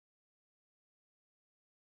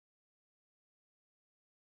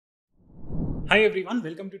Hi everyone,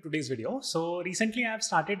 welcome to today's video. So recently I have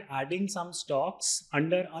started adding some stocks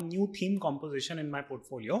under a new theme composition in my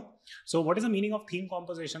portfolio. So what is the meaning of theme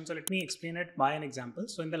composition? So let me explain it by an example.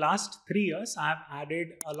 So in the last 3 years, I have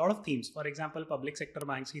added a lot of themes. For example, public sector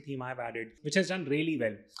banks ki theme I have added, which has done really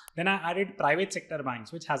well. Then I added private sector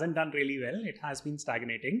banks, which hasn't done really well. It has been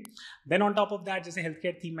stagnating. Then on top of that, जैसे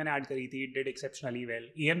healthcare theme मैंने add करी थी, it did exceptionally well.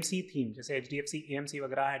 EMC theme, जैसे HDFC, EMC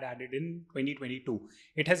वगैरह I had added in 2022.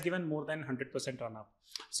 It has given more than 100% run up.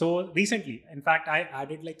 So recently, in fact, I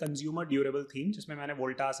added like consumer durable theme, जिसमें मैंने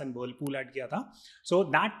Voltas and Whirlpool add किया था. So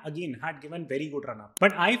that again had given very good run up.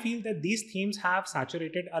 But I feel that these themes have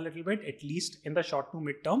saturated a little bit, at least in the short to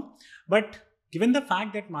mid term. But given the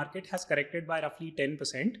fact that market has corrected by roughly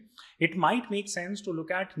 10%, it might make sense to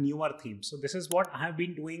look at newer themes. So this is what I have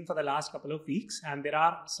been doing for the last couple of weeks, and there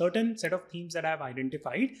are certain set of themes that I have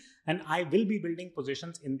identified, and I will be building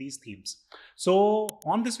positions in these themes. So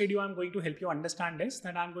on this video, I'm going to help you understand this,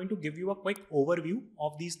 that I'm going to give you a quick overview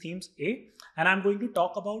of these themes and I'm going to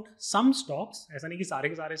talk about some stocks. ऐसा नहीं कि सारे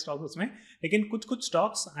के सारे stocks उसमें, लेकिन कुछ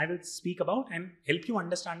stocks I will speak about and help you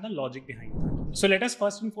understand the logic behind that. So let us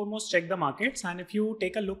first and foremost check the markets, and if you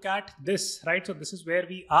take a look at this, right, so this is where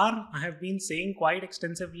we are. I have been saying quite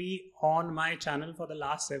extensively on my channel for the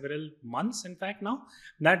last several months, in fact now,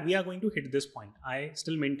 that we are going to hit this point. I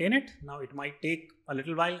still maintain it. Now it might take a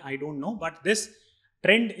little while, I don't know, but this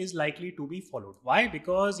trend is likely to be followed. Y?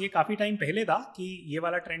 Because ये काफी time पहले था कि ये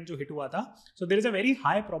वाला trend जो hit हुआ था. So there is a very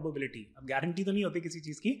high probability, अब गारंटी तो नहीं होती किसी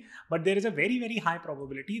चीज की, but there is a very high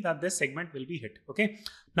probability that this segment will be hit. Okay,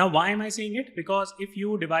 now why am I saying it? Because if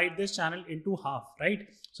you divide this channel into half, right,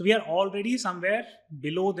 so we are already somewhere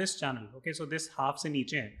below this channel. Okay, so this half से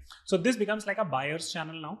नीचे है. So this becomes like a buyers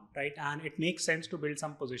channel now, right, and it makes sense to build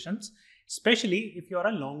some positions, especially if you are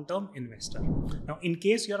a long-term investor. Now, in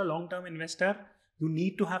case you are a long-term investor, you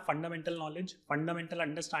need to have fundamental knowledge, fundamental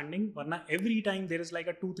understanding. Varna every time there is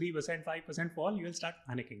like a 2-3%, 5% fall, you will start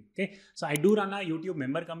panicking. Okay, so I do run a YouTube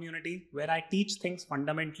member community where I teach things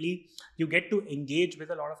fundamentally. You get to engage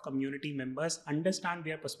with a lot of community members,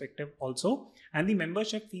 understand their perspective also, and the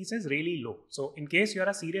membership fees is really low. So in case you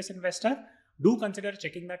are a serious investor, do consider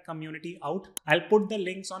checking that community out. I'll put the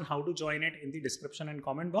links on how to join it in the description and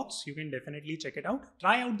comment box. You can definitely check it out.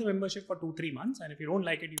 Try out the membership for 2-3 months. And if you don't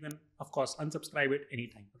like it, you can, of course, unsubscribe it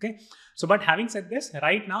anytime. Okay. So, but having said this,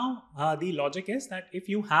 right now, the logic is that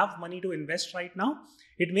if you have money to invest right now,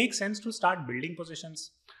 it makes sense to start building positions.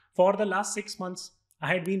 For the last 6 months, I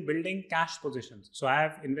had been building cash positions. So I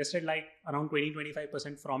have invested like around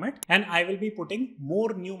 20-25% from it. And I will be putting more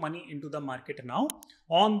new money into the market now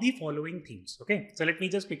on the following themes. Okay, so let me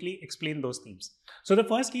just quickly explain those themes. So the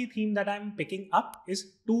first key theme that I'm picking up is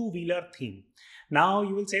two-wheeler theme. Now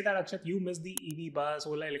you will say that Akshat, you missed the EV bus,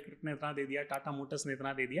 Ola Electric ne itna de diya, Tata Motors ne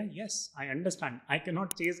itna de diya. Yes, I understand. I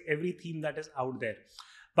cannot chase every theme that is out there.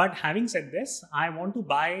 But having said this, I want to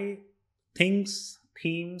buy things,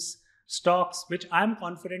 themes, stocks which I'm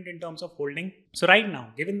confident in terms of holding. So right now,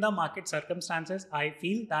 given the market circumstances, I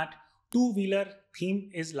feel that two-wheeler theme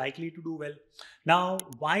is likely to do well. Now,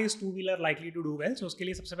 why is two-wheeler likely to do well? So उसके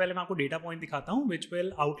लिए सबसे पहले मैं आपको data point दिखाता हूँ, which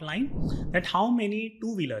will outline that how many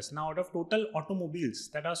two-wheelers, now out of total automobiles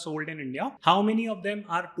that are sold in India, how many of them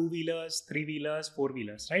are two-wheelers, three-wheelers,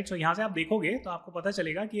 four-wheelers, right? So यहाँ से आप देखोगे तो आपको पता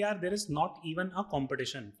चलेगा कि यार there is not even a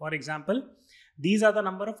competition. For example, these are the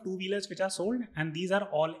number of two-wheelers which are sold, and these are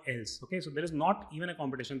all L's. Okay, so there is not even a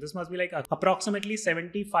competition. This must be like approximately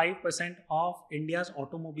 75% of India's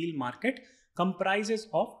automobile market comprises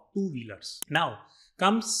of two-wheelers. Now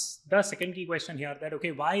comes the second key question here, that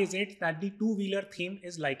okay, why is it that the two-wheeler theme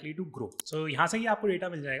is likely to grow? So यहाँ से ही आपको data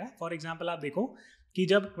मिल जाएगा. For example, आप देखो कि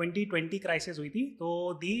जब 2020 crisis हुई थी तो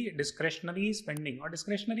दी डिस्क्रेशनरी स्पेंडिंग, और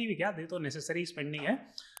डिस्क्रेशनरी भी क्या, दे तो नेसेसरी स्पेंडिंग है.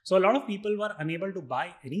 सो a lot of people were unable to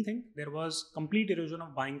bye anything. There was complete erosion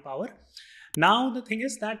of buying power. Now the thing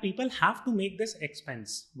is that people have to make this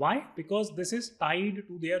expense. Why? Because this is tied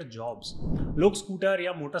to their jobs. लोग scooter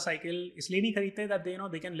या motorcycle इसलिए नहीं खरीदते that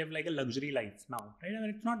they can live like a luxury life now, right? I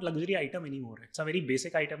mean, it's not luxury item anymore. It's a very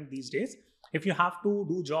basic item these days. If you have to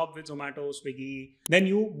do job with Zomato, Swiggy, then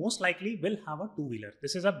you most likely will have a two-wheeler.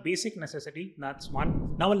 This is a basic necessity. That's one.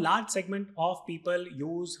 Now a large segment of people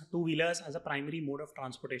use two-wheelers as a primary mode of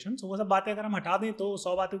transportation. So वो सब बातें अगर हम हटा दें तो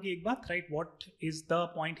 100 बातों की एक बात, right? What is the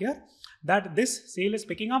point here? That this sale is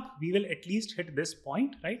picking up. We will at least hit this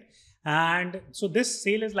point, right? And so this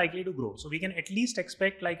sale is likely to grow. So we can at least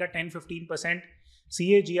expect like a 10-15%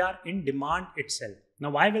 CAGR in demand itself. Now,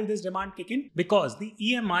 why will this demand kick in? Because the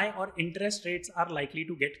EMI or interest rates are likely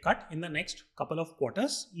to get cut in the next couple of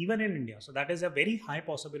quarters, even in India. So that is a very high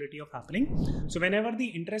possibility of happening. So whenever the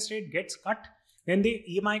interest rate gets cut, then the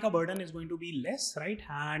EMI ka burden is going to be less, right?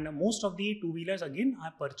 And most of the two-wheelers again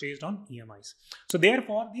are purchased on EMIs. So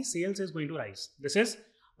therefore, the sales is going to rise. This is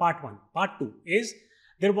part one. Part two is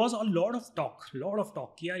there was a lot of talk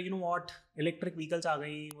कि यार, you know what, electric vehicles आ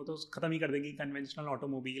गई, वो तो खत्म ही कर देंगी conventional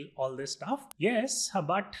automobile, all this stuff. Yes,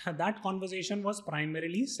 but that conversation was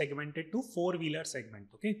primarily segmented to four-wheeler segment.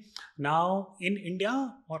 Okay, now in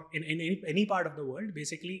India or in any part of the world,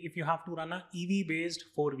 basically, if you have to run a EV-based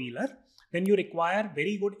four-wheeler, then you require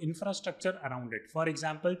very good infrastructure around it. For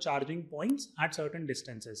example, charging points at certain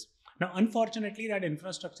distances. Now, unfortunately, that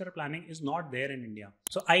infrastructure planning is not there in India.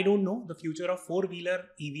 So I don't know the future of four-wheeler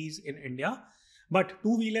EVs in India, but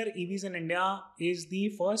two-wheeler EVs in India is the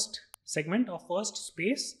first segment or first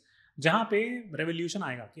space जहाँ पे revolution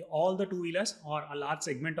आएगा कि all the two-wheelers or a large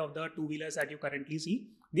segment of the two-wheelers that you currently see,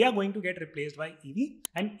 they are going to get replaced by EV.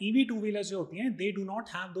 And EV two-wheelers जो होती हैं, they do not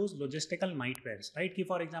have those logistical nightmares, right? कि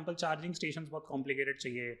for example charging stations बहुत complicated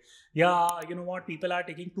चाहिए, या you know what, people are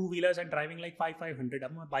taking two-wheelers and driving like 500.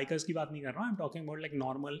 अब मैं bikers की बात नहीं कर रहा हूँ, I'm talking about like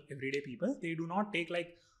normal everyday people. They do not take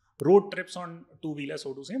like road trips on two-wheelers,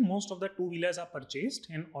 so to say. Most of the two-wheelers are purchased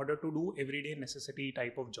in order to do everyday necessity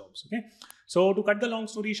type of jobs. Okay, so to cut the long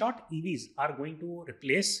story short, EVs are going to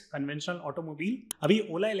replace conventional automobile. अभी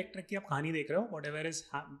Ola Electric की आप कहानी देख रहे हो, whatever is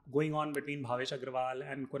going on between Bhavesh Agrawal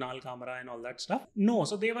and Kunal Kamra and all that stuff. No,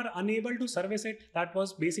 so they were unable to service it. That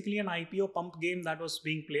was basically an IPO pump game that was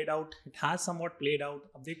being played out. It has somewhat played out.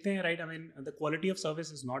 अब देखते हैं, right? I mean, the quality of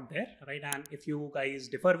service is not there, right? And if you guys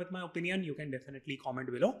differ with my opinion, you can definitely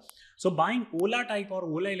comment below. So buying Ola type or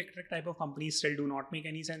Ola Electric type of companies still do not make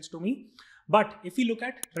any sense to me. But if we look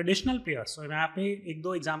at traditional players, so मैं यहाँ पे एक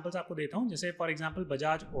दो examples आपको देता हूँ, जैसे for example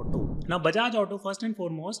Bajaj Auto. Now Bajaj Auto, first and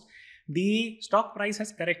foremost, the stock price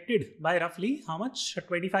has corrected by roughly how much?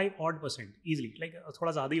 25% easily, like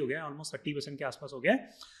थोड़ा ज़्यादा ही हो गया, almost 30% के आसपास हो गया.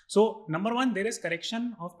 So number one, there is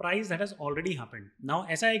correction of price that has already happened. Now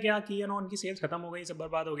ऐसा है क्या कि उनकी sales खत्म हो गई, सब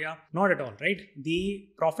बर्बाद हो गया? Not at all, right? The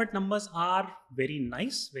profit numbers are very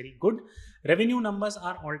nice, very good. Revenue numbers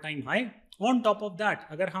are all-time high. On top of that,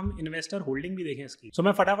 अगर हम investor holding भी देखें इसकी, so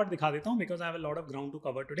मैं फटाफट दिखा देता हूँ because I have a lot of ground to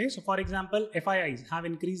cover today. So for example, FIIs have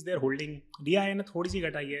increased their holding, DII ने थोड़ी सी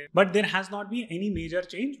घटाई है, but there has not been any major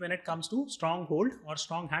change when it comes to strong hold or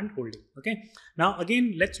strong hand holding. Okay. Now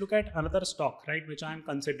again, let's look at another stock, right, which I am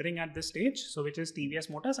considering at this stage. So which is TVS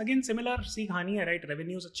Motors. Again, similar सी कहानी है, right?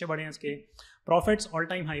 Revenues अच्छे बढ़े हैं इसके, profits all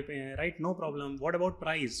time high पे हैं, right? No problem. What about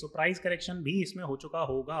price? So price correction भी इसमें हो चुका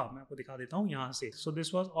होगा, मैं आपको दिखा देता हूँ यहाँ से. So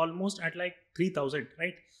this was almost at like 3000,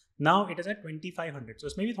 right? Now it is at 2500. So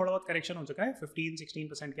इसमें भी थोड़ा बहुत correction हो चुका है,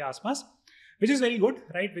 15-16% के आसपास, which is very good,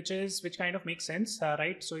 right? Which kind of makes sense,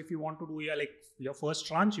 right? So if you want to do your first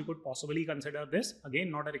tranche, you could possibly consider this. Again,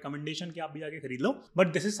 not a recommendation कि आप भी आगे खरीद लो,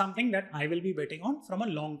 but this is something that I will be betting on from a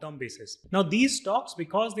long-term basis. Now these stocks,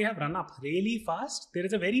 because they have run up really fast, there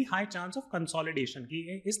is a very high chance of consolidation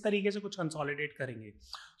कि इस तरीके से कुछ consolidate करेंगे.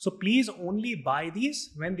 So please only buy these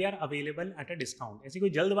when they are available at a discount. ऐसी कोई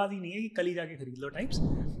जल्दबाजी नहीं है कि कल ही जाके खरीद लो types.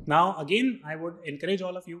 Now again, I would encourage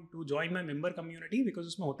all of you to join my member community because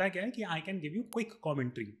उसमें होता है क्या है कि I can give you quick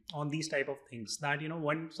commentary on these type of things, that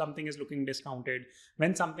when something is looking discounted,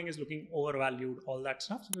 when something is looking overvalued, all that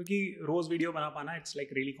stuff. So क्योंकि रोज video बना पाना, it's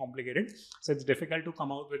like really complicated, so it's difficult to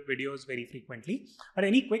come out with videos very frequently, but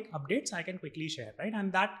any quick updates I can quickly share, right?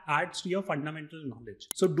 And that adds to your fundamental knowledge.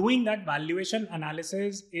 So doing that valuation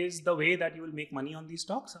analysis is the way that you will make money on these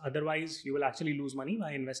stocks. Otherwise you will actually lose money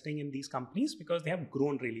by investing in these companies because they have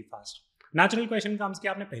grown really fast. Natural question comes कि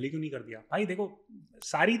आपने पहले क्यों नहीं कर दिया? भाई देखो,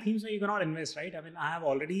 सारी themes में you cannot invest, right? I mean, I have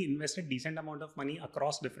already invested decent amount of money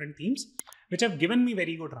across different themes, which have given me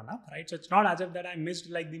very good run up, right? So it's not as if that I missed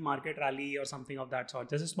like the market rally or something of that sort.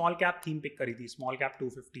 जैसे small cap theme pick करी थी, small cap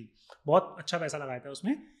 250, बहुत अच्छा पैसा लगाया था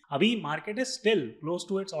उसमें. अभी market is still close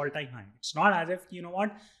to its all time high. It's not as if you know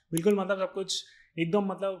what, बिल्कुल मतलब सब कुछ एकदम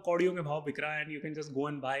मतलब कौड़ियों के भाव बिक रहा है and you can just go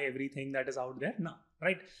and buy everything that is out there. No,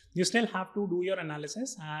 right? You still have to do your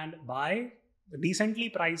analysis and buy decently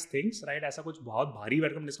priced things, right? ऐसा कुछ बहुत भारी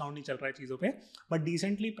वेलकम डिस्काउंट नहीं चल रहा है चीज़ों पे, but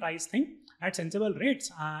decently priced thing at sensible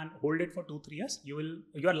rates and hold it for 2-3 years,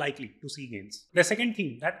 you are likely to see gains. The second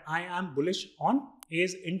thing that I am bullish on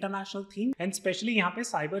is international theme, and especially यहाँ पे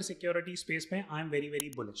cyber security space पे I am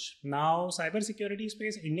very bullish. Now cyber security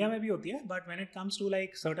space India में भी होती है, but when it comes to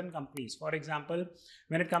like certain companies, for example,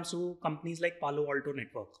 when it comes to companies like Palo Alto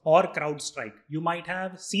Network or CrowdStrike, you might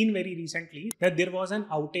have seen very recently that there was an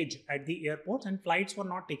outage at the airports and flights were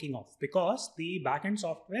not taking off because the backend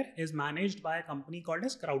software is managed by a company called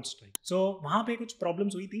as CrowdStrike. So वहाँ पे कुछ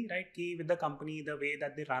problems हुई थी, right? कि with the company, the way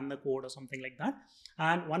that they ran the code or something like that,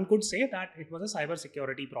 and one could say that it was a cyber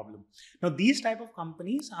security problem. Now, these type of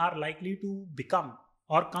companies are likely to become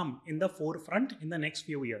or come in the forefront in the next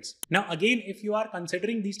few years. Now, again, if you are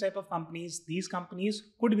considering these type of companies, these companies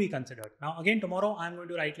could be considered. Now, again, tomorrow I'm going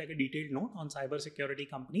to write like a detailed note on cybersecurity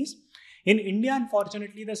companies. In India,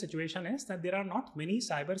 unfortunately, the situation is that there are not many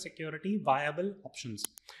cybersecurity viable options.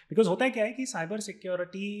 Because होता है क्या है कि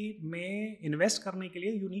cybersecurity में invest करने के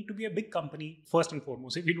लिए you need to be a big company first and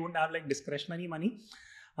foremost. If you don't have like discretionary money,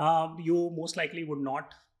 you most likely would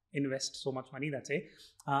not invest so much money. That's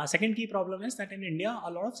a second key problem is that in India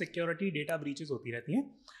a lot of security data breaches होती रहती हैं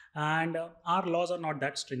and our laws are not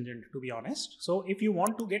that stringent, to be honest. So if you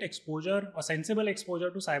want to get exposure or sensible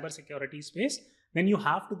exposure to cyber security space, then you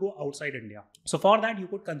have to go outside India. So for that you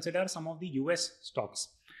could consider some of the US stocks.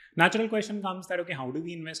 Natural question comes that, okay, how do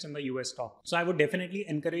we invest in the US stock? So I would definitely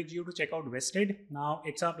encourage you to check out Vested. Now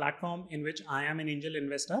it's a platform in which I am an angel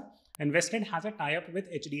investor. And Vested has a tie-up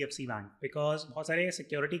with HDFC Bank because बहुत सारे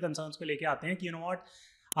security concerns को लेके आते हैं कि you know what,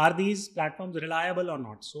 are these platforms reliable or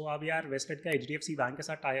not? So अब यार Vested का HDFC Bank के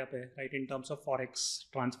साथ tie-up है, right, in terms of forex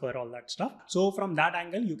transfer, all that stuff. So from that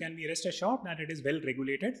angle, you can be rest assured that it is well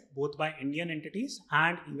regulated both by Indian entities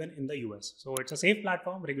and even in the US. So it's a safe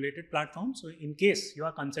platform, regulated platform. So in case you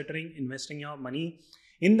are considering investing your money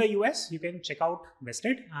in the US, you can check out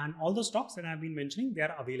Vested, and all the stocks that I've been mentioning, they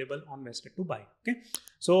are available on Vested to buy. Okay,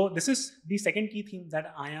 so this is the second key theme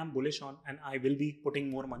that I am bullish on and I will be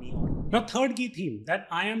putting more money on. Now, third key theme that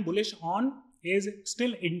I am bullish on is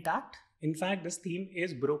still intact. In fact, this theme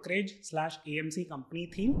is brokerage / AMC company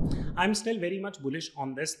theme. I'm still very much bullish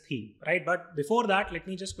on this theme, right? But before that, let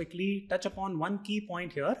me just quickly touch upon one key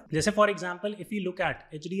point here. Just for example, if we look at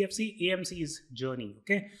HDFC AMC's journey,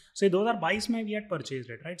 okay? So 2022 we had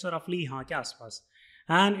purchased it, right? So roughly यहाँ के आसपास.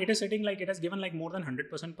 And it is sitting like it has given like more than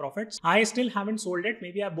 100% profits. I still haven't sold it.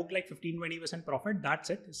 Maybe I booked like 15-20% profit. That's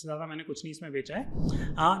it. इससे ज़्यादा मैंने कुछ नहीं इसमें बेचा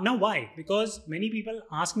है. Now why? Because many people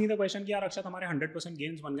ask me the question कि यार अक्षत हमारे 100%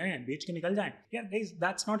 gains बन गए हैं, बेच के निकल जाएं. Yeah, guys,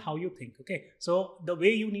 that's not how you think. Okay. So the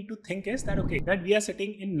way you need to think is that okay, that we are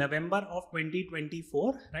sitting in November of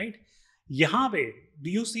 2024, right? यहाँ पे do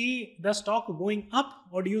you see the stock going up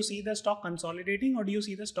or do you see the stock consolidating or do you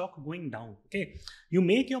see the stock going down? Okay, you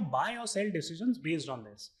make your buy or sell decisions based on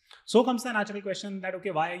this. So comes the natural question that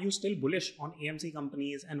okay, why are you still bullish on AMC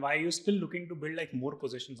companies and why are you still looking to build like more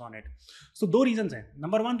positions on it? So दो reasons हैं.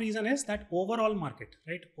 Number one reason is that overall market,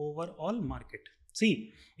 right? Overall market.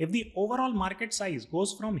 See, if the overall market size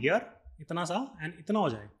goes from here इतना सा and इतना हो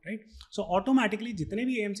जाए, right? So automatically जितने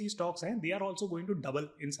भी AMC stocks हैं they are also going to double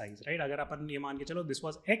in size, right? अगर अपन ये मान के चलो this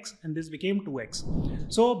was x and this became 2x,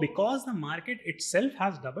 so because the market itself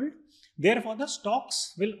has doubled, therefore the stocks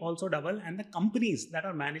will also double and the companies that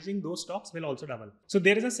are managing those stocks will also double. So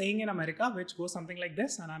there is a saying in America which goes something like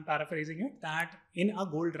this, and I'm paraphrasing it, that in a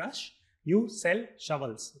gold rush you sell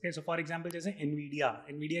shovels. Okay, so for example, जैसे Nvidia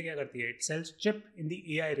क्या करती है? It sells chip in the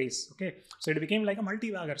AI race. Okay, so it became like a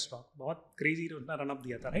multi-bagger stock. बहुत crazy run up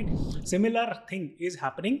दिया था, right? Similar thing is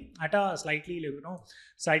happening at a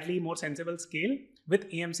slightly more sensible scale with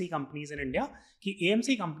AMC companies in India. कि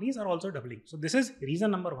AMC companies are also doubling. So this is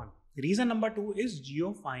reason number one. Reason number two is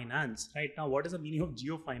geofinance. Right now, what is the meaning of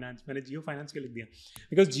geofinance? मैंने geofinance क्यों लिख दिया?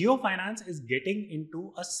 Because geofinance is getting into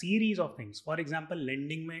a series of things. For example,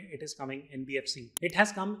 lending में it is coming NBFC. It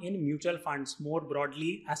has come in mutual funds, more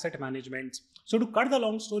broadly asset management. So to cut the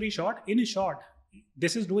long story short, in short,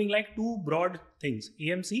 this is doing like two broad things: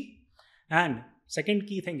 AMC and second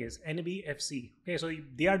key thing is NBFC. Okay, so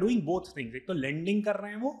they are doing both things. एक तो lending कर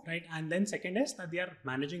रहे हैं वो, right? And then second is that they are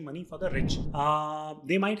managing money for the rich.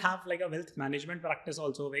 They might have like a wealth management practice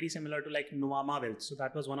also, very similar to like Nuvama Wealth. So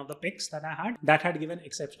that was one of the picks that I had. That had given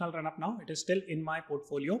exceptional run up now. It is still in my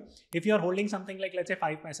portfolio. If you are holding something like let's say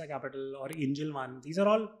 5 Paisa Capital or Angel One, these are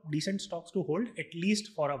all decent stocks to hold at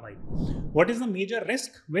least for a while. What is the major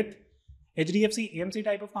risk with HDFC AMC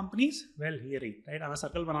type of companies? Well, here right, मैं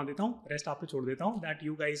circle बना देता हूँ, rest आप पे छोड़ देता हूँ, that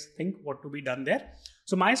you guys think what to be done there.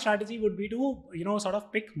 So my strategy would be to sort of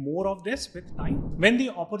pick more of this with time when the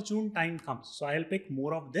opportune time comes. So I'll pick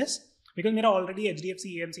more of this because मेरा already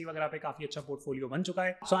HDFC AMC वगैरह पे काफी अच्छा portfolio बन चुका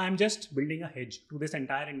है. So I'm just building a hedge to this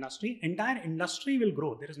entire industry. Entire industry will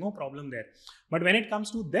grow. There is no problem there. But when it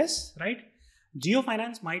comes to this, right?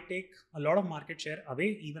 Geofinance might take a lot of market share away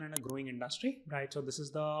even in a growing industry, right? So this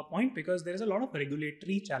is the point because there is a lot of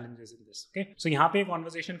regulatory challenges in this. Okay, so यहाँ पे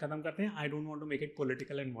conversation खत्म करते हैं. I don't want to make it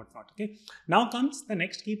political and whatnot. Okay, now comes the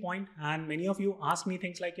next key point, and many of you ask me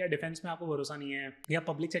things like यार defense में आपको भरोसा नहीं है या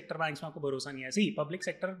public sector banks में आपको भरोसा नहीं है. See, public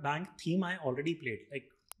sector bank theme I already played. Like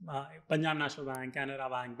Punjab national bank, Canara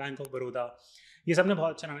bank, bank of Baroda, ये सब ने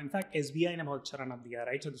बहुत अच्छा रन, इनफैक्ट SBI ने बहुत अच्छा रन अप दिया,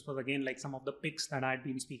 right? So this was again like some of the pics that I had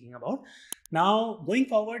been speaking about. Now going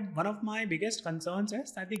forward, one of my biggest concerns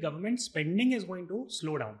is that the government spending is going to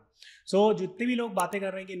slow down. सो जितने भी लोग बातें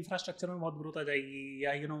कर रहे हैं कि infrastructure में बहुत ग्रोथ आ जाएगी,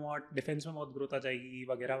 या यू नो व्हाट, डिफेंस में बहुत ग्रोथ आ जाएगी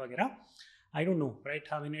वगैरह वगैरह, I don't know, right?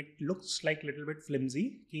 I mean, it looks like a little bit flimsy.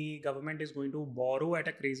 The government is going to borrow at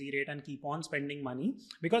a crazy rate and keep on spending money,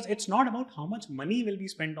 because it's not about how much money will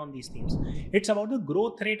be spent on these themes. It's about the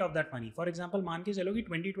growth rate of that money. For example, मान के चलो कि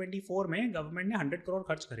 2024 में government ने 100 crore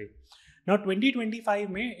खर्च करे. Now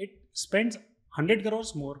 2025 में it spends 100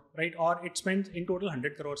 crores more, right? Or it spends in total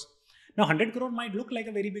 100 crores. Now 100 crore might look like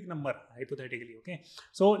a very big number hypothetically, okay?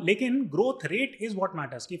 So लेकिन growth rate is what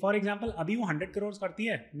matters. कि for example अभी वो 100 crores करती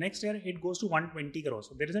है, next year it goes to 120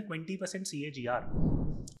 crores. So there is a 20% CAGR.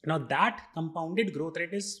 Now that compounded growth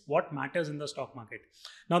rate is what matters in the stock market.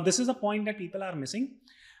 Now this is a point that people are missing.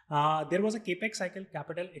 There was a capex cycle,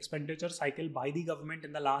 capital expenditure cycle by the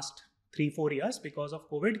government in the last 3-4 years because of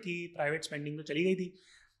COVID की private spending तो चली गई थी.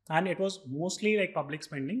 And it was mostly like public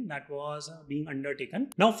spending that was being undertaken.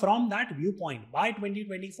 Now from that viewpoint, by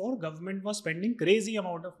 2024 government was spending crazy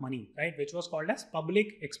amount of money, right, which was called as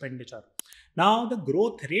public expenditure. Now the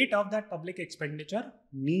growth rate of that public expenditure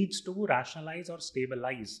needs to rationalize or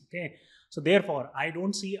stabilize, okay? So therefore I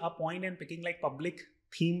don't see a point in picking like public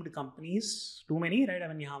themed companies too many, right? I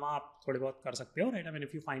mean यहाँ आप थोड़े बहुत कर सकते हो, right? I mean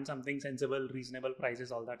if you find something sensible, reasonable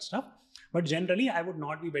prices, all that stuff, but generally I would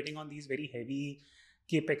not be betting on these very heavy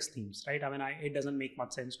capex themes, right? I mean it doesn't make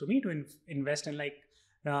much sense to me to invest in like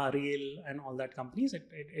real and all that companies.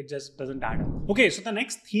 It just doesn't add up. Okay, so the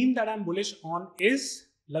next theme that I'm bullish on is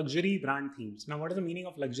luxury brand themes. Now what is the meaning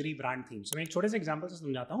of luxury brand themes? So मैं एक छोटे से example से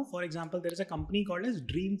समझाता हूँ. For example, there is a company called as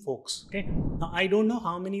Dream Folks, okay? Now I don't know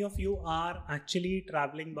how many of you are actually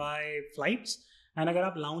traveling by flights, and अगर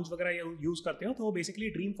आप lounge वगैरह यूज़ करते हो तो basically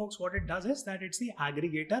dream fox what it does is that it's the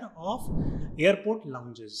aggregator of airport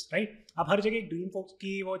lounges, right? आप हर जगह dream fox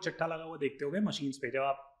की वो चिट्ठा लगा हुआ देखते होगे मशीन्स पे,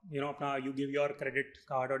 जब आप अपना you give your credit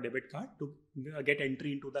card और debit card to get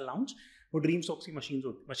entry into the lounge, वो ड्रीम फॉक्स की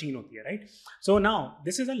मशीन होती है, right? So now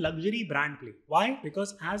this is a luxury brand play. Why?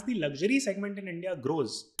 Because as the luxury segment in India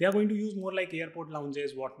grows, they are going to use more like airport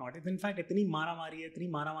lounges, what not. In fact इतनी मारा मारी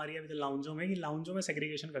है with लाउंजों में कि लाउंजों में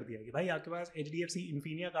segregation कर दिया कि भाई आपके पास HDFC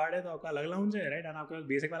इन्फिनिया कार्ड है तो आपका अलग लाउंज है, राइट? एंड आपके पास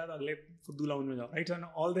बेसिक वाला तो अगले फुद्दू लाउंज में जाओ, right?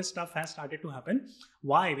 So all this stuff has started to happen.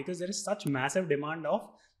 Why? Because there is such massive demand of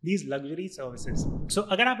these luxury services. So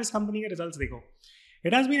अगर आप इस कंपनी के रिजल्ट्स देखो,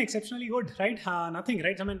 it has been exceptionally good, right? Nothing,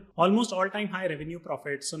 right? I mean, almost all-time high revenue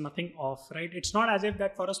profits, so nothing off, right? It's not as if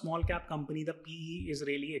that for a small cap company the PE is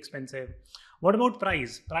really expensive. What about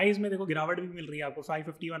price? Price में देखो गिरावट भी मिल रही है आपको.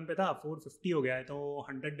 551 पे था, 450 हो गया है, तो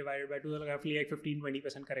 100 divided by 2, roughly like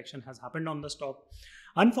 15-20% correction has happened on the stock.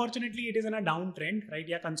 Unfortunately, it is in a downtrend,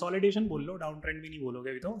 right? या consolidation बोल लो, downtrend भी नहीं बोलोगे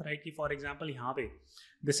अभी तो, right? कि for example यहाँ पे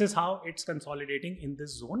this is how it's consolidating in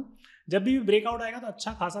this zone. जब भी ब्रेकआउट आएगा तो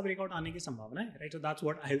अच्छा खासा ब्रेकआउट आने की संभावना है, right? So that's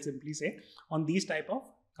what I'll simply say on these type of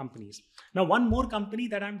companies. Now one more company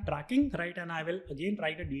that I'm tracking, right, and I will again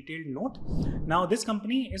write a detailed note. Now this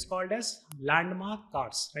company is called as Landmark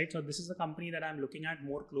Cars, right? So this is the company that I'm looking at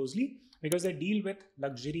more closely because they deal with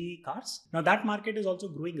luxury cars. Now that market is also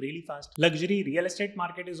growing really fast. Luxury real estate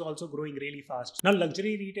market is also growing really fast. Now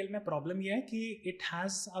luxury retail में problem ये है कि it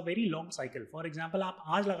has a very long cycle. For example, आप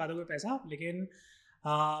आज लगा दोगे पैसा, लेकिन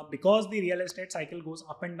because the real estate cycle goes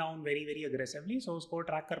up and down very aggressively, so उसको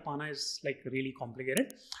track कर पाना is like really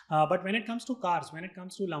complicated. But when it comes to cars, when it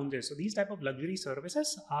comes to lounges, so these type of luxury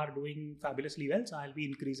services are doing fabulously well. So I'll be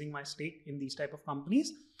increasing my stake in these type of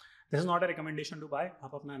companies. This is not a recommendation to buy.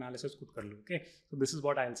 आप अपना analysis खुद कर लो, okay? So this is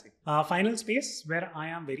what I'll say. Final space where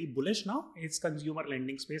I am very bullish now is consumer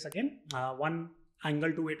lending space again. One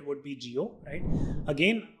angle to it would be Jio, right?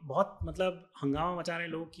 Again, बहुत मतलब हंगामा मचा रहे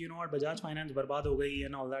लोग कि और Bajaj Finance बर्बाद हो गई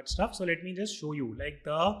and all that stuff. So let me just show you like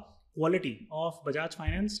the quality of Bajaj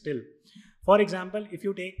Finance still. For example, if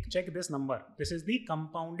you check this number, this is the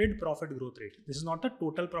compounded profit growth rate. This is not the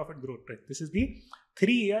total profit growth rate. This is the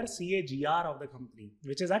 3-year CAGR of the company,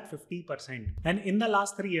 which is at 50%. And in the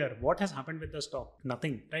last 3 years, what has happened with the stock?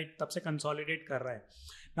 Nothing, right? तब से consolidate कर रहा है.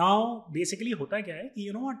 Now, basically होता क्या है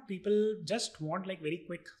कि what people just want like very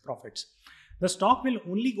quick profits. The stock will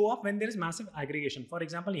only go up when there is massive aggregation. For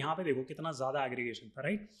example, यहाँ पे देखो कितना ज़्यादा aggregation था,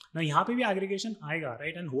 right? Now यहाँ पे भी aggregation आएगा,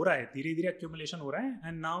 right? And हो रहा है, धीरे-धीरे accumulation हो रहा है,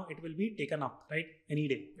 and now it will be taken up, right? Any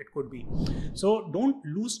day it could be. So don't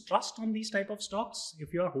lose trust on these type of stocks.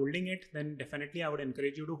 If you are holding it, then definitely I would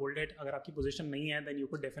encourage you to hold it. अगर आपकी position नहीं है, then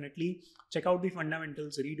you could definitely check out the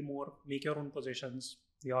fundamentals, read more, make your own positions,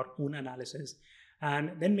 your own analysis.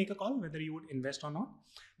 and then make a call whether you would invest or not.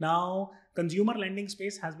 Now, consumer lending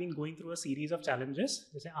space has been going through a series of challenges.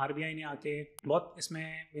 जैसे RBI ने आके बहुत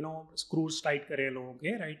इसमें screws tight करे लोगों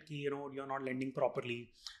के, right, कि you're not lending properly.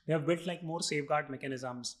 They have built like more safeguard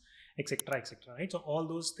mechanisms, etc., right? So all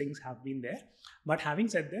those things have been there. But having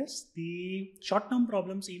said this, the short-term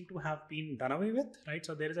problems seem to have been done away with, right?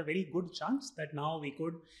 So there is a very good chance that now we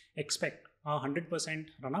could expect a 100%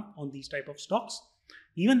 run-up on these type of stocks,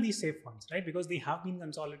 even these safe funds, right? Because they have been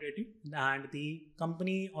consolidated and the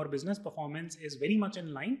company or business performance is very much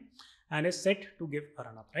in line and is set to give a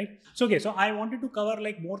run up, right? So okay, so I wanted to cover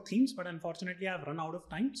like more themes, but unfortunately I've run out of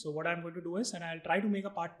time. So what I'm going to do is, and I'll try to make a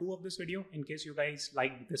part 2 of this video in case you guys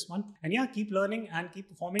liked this one. And yeah, keep learning and keep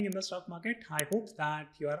performing in the stock market. I hope that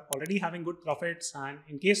you are already having good profits, and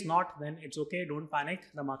in case not, then it's okay, don't panic.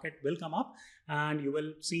 The market will come up and you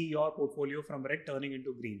will see your portfolio from red turning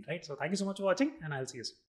into green, right? So thank you so much for watching, and I'll see you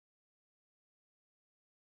soon.